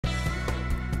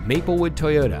Maplewood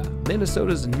Toyota,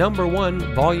 Minnesota's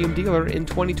 #1 volume dealer in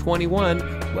 2021,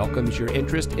 welcomes your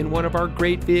interest in one of our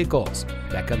great vehicles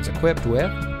that comes equipped with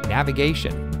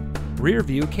navigation, rear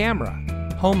view camera,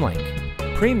 HomeLink,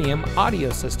 premium audio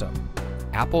system,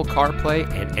 Apple CarPlay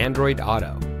and Android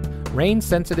Auto,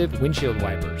 rain-sensitive windshield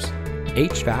wipers,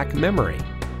 HVAC memory,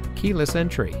 keyless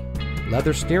entry,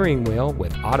 leather steering wheel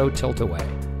with auto tilt-away,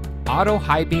 auto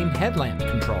high-beam headlamp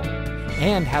control,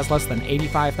 and has less than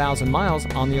 85,000 miles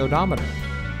on the odometer.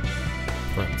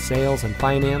 From sales and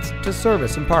finance to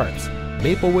service and parts,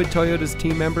 Maplewood Toyota's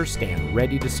team members stand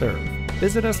ready to serve.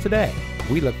 Visit us today.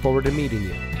 We look forward to meeting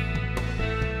you.